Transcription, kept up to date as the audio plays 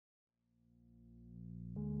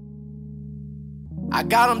I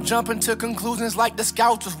got them jumping to conclusions like the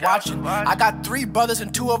scouts was watching. I got 3 brothers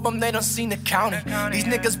and 2 of them they done seen the county. These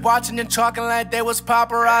niggas watching and talking like they was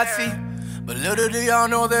paparazzi. But little do y'all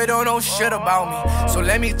know they don't know shit about me. So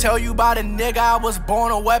let me tell you about a nigga, I was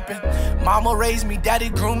born a weapon. Mama raised me, daddy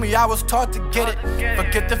groomed me, I was taught to get it.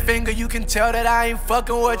 Forget the finger, you can tell that I ain't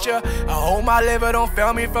fucking with ya. I hope my liver don't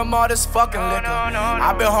fail me from all this fucking liquor.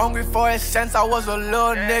 I've been hungry for it since I was a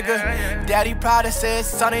little nigga. Daddy proud to say his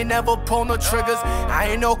son ain't never pulled no triggers. I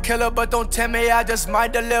ain't no killer, but don't tell me I just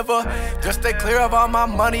might deliver. Just stay clear of all my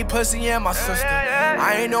money, pussy, and my sister.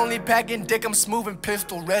 I ain't only packing dick, I'm smooth and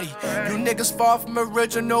pistol ready. You niggas far from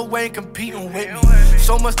original, ain't competing with me.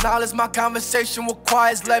 So much knowledge, my conversation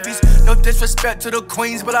requires levies. No disrespect to the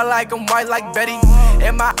queens, but I like them white like Betty.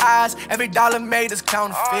 In my eyes, every dollar made is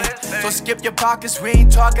counterfeit. So skip your pockets, we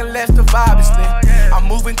ain't talking less, the vibe is lit. I'm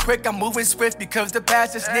moving quick, I'm moving swift because the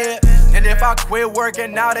past is near. And if I quit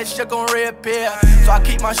working now, that shit gon' reappear. So I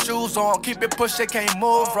keep my shoes on, keep it push, it can't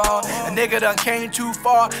move wrong. A nigga done came too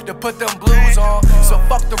far to put them blues on. So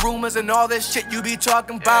fuck the rumors and all this shit you be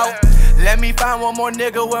talking about. Let me find one more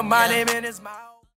nigga with my name in his mouth.